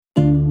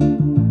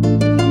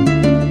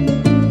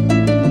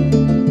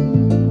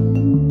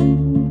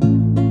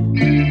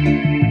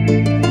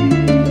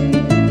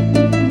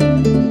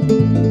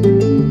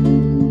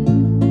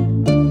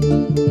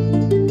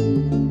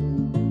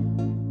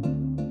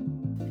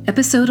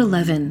Episode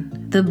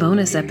 11, the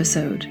bonus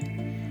episode,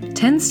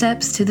 10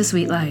 Steps to the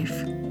Sweet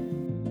Life.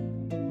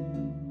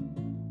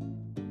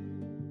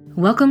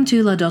 Welcome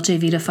to La Dolce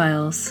Vita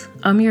Files.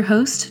 I'm your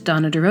host,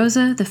 Donna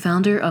DeRosa, the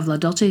founder of La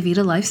Dolce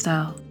Vita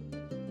Lifestyle.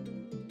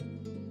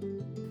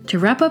 To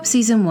wrap up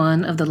Season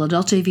 1 of the La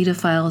Dolce Vita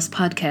Files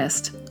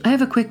podcast, I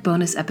have a quick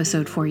bonus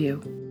episode for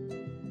you.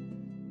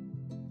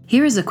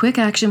 Here is a quick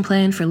action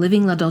plan for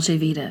living La Dolce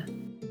Vita.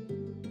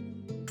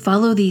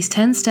 Follow these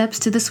 10 steps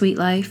to the sweet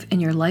life and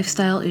your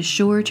lifestyle is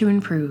sure to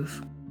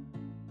improve.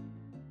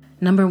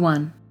 Number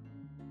 1.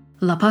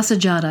 La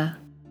Passeggiata.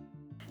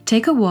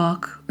 Take a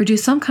walk or do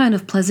some kind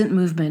of pleasant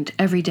movement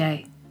every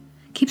day.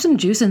 Keep some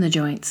juice in the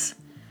joints.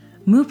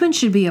 Movement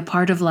should be a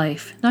part of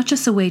life, not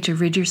just a way to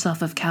rid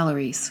yourself of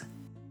calories.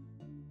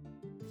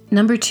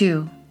 Number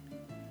 2.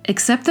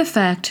 Accept the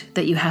fact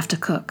that you have to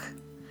cook.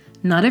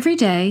 Not every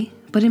day,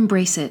 but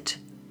embrace it.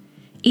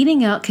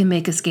 Eating out can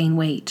make us gain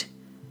weight.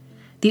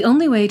 The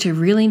only way to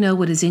really know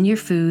what is in your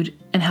food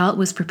and how it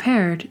was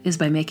prepared is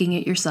by making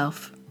it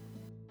yourself.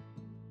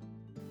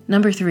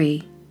 Number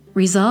 3.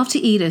 Resolve to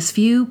eat as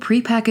few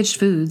prepackaged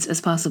foods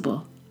as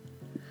possible.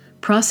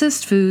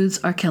 Processed foods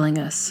are killing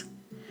us.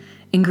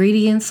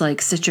 Ingredients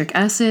like citric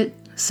acid,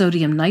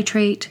 sodium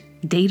nitrate,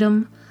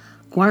 datum,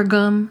 guar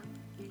gum,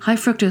 high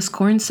fructose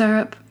corn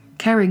syrup,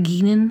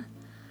 carrageenan,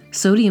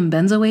 sodium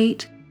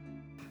benzoate,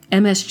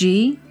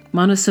 MSG,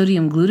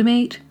 monosodium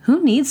glutamate,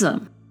 who needs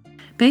them?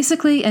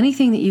 Basically,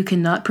 anything that you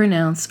cannot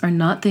pronounce are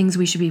not things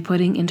we should be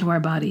putting into our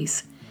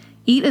bodies.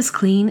 Eat as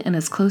clean and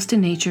as close to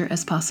nature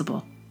as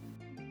possible.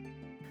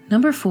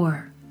 Number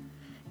 4.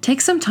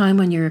 Take some time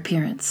on your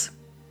appearance.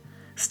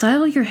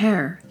 Style your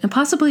hair and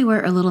possibly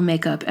wear a little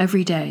makeup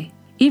every day,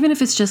 even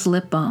if it's just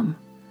lip balm.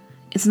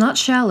 It's not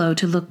shallow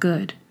to look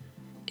good.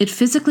 It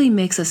physically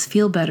makes us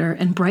feel better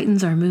and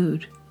brightens our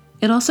mood.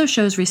 It also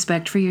shows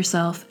respect for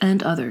yourself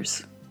and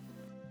others.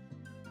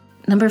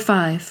 Number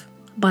 5.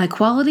 Buy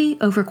quality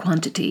over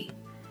quantity.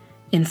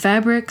 In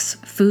fabrics,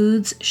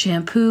 foods,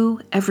 shampoo,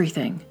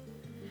 everything.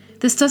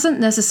 This doesn't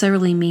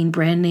necessarily mean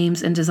brand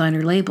names and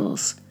designer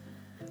labels.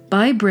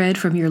 Buy bread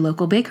from your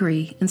local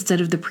bakery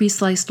instead of the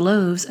pre-sliced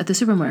loaves at the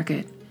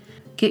supermarket.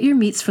 Get your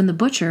meats from the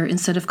butcher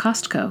instead of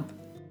Costco.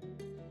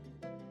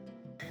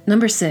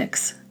 Number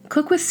 6.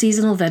 Cook with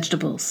seasonal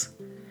vegetables.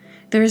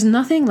 There is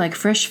nothing like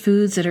fresh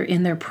foods that are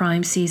in their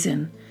prime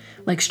season,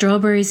 like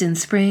strawberries in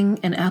spring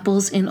and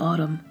apples in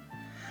autumn.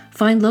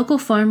 Find local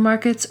farm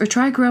markets or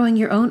try growing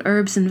your own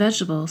herbs and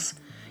vegetables.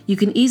 You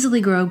can easily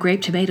grow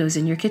grape tomatoes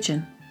in your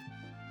kitchen.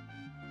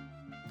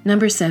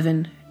 Number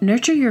 7.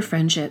 Nurture your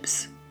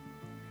friendships.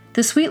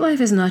 The sweet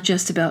life is not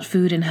just about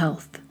food and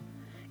health.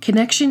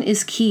 Connection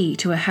is key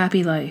to a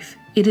happy life.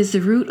 It is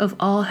the root of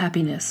all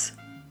happiness.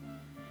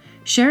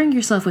 Sharing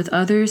yourself with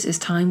others is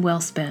time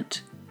well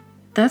spent.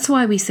 That's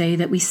why we say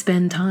that we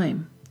spend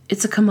time.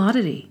 It's a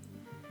commodity.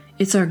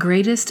 It's our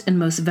greatest and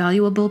most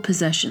valuable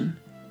possession.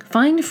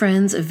 Find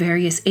friends of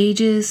various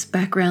ages,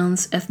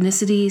 backgrounds,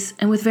 ethnicities,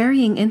 and with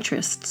varying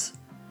interests.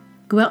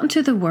 Go out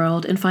into the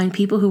world and find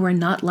people who are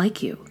not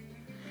like you.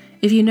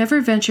 If you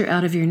never venture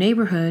out of your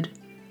neighborhood,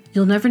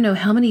 you'll never know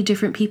how many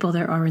different people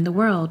there are in the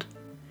world,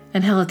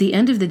 and how at the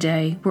end of the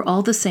day, we're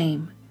all the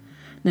same,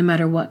 no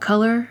matter what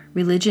color,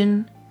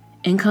 religion,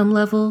 income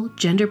level,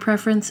 gender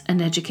preference,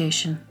 and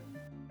education.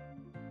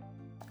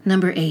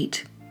 Number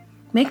 8.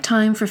 Make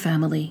time for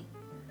family.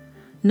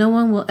 No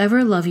one will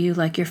ever love you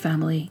like your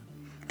family.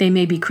 They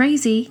may be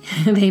crazy,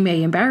 they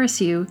may embarrass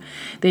you,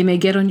 they may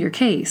get on your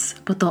case,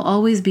 but they'll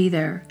always be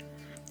there.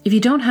 If you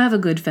don't have a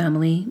good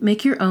family,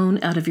 make your own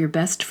out of your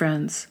best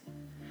friends.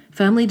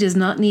 Family does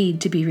not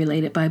need to be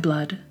related by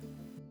blood.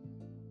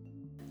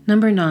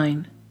 Number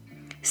 9.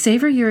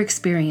 Savor your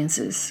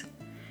experiences.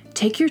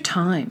 Take your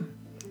time.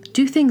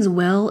 Do things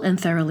well and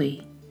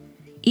thoroughly.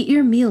 Eat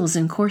your meals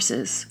in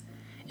courses.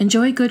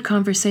 Enjoy good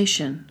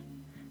conversation.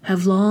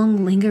 Have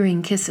long,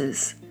 lingering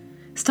kisses.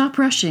 Stop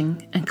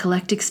rushing and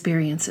collect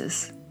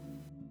experiences.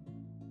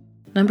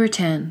 Number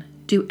 10.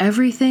 Do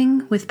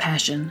everything with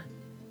passion.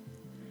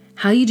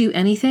 How you do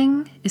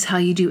anything is how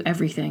you do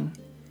everything.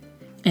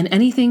 And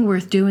anything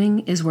worth doing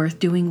is worth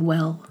doing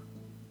well.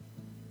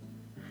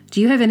 Do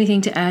you have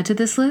anything to add to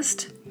this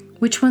list?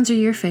 Which ones are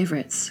your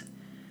favorites?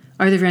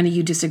 Are there any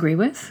you disagree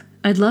with?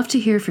 I'd love to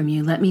hear from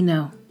you. Let me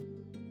know.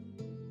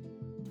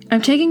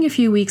 I'm taking a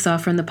few weeks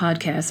off from the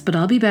podcast, but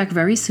I'll be back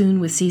very soon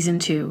with Season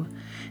 2.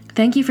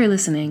 Thank you for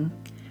listening.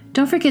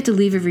 Don't forget to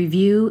leave a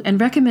review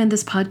and recommend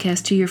this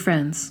podcast to your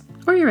friends,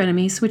 or your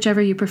enemies, whichever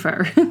you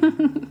prefer.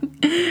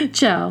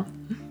 Ciao.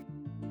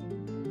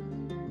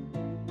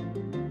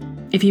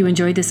 If you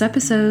enjoyed this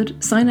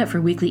episode, sign up for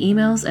weekly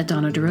emails at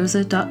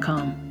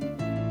donnaderosa.com.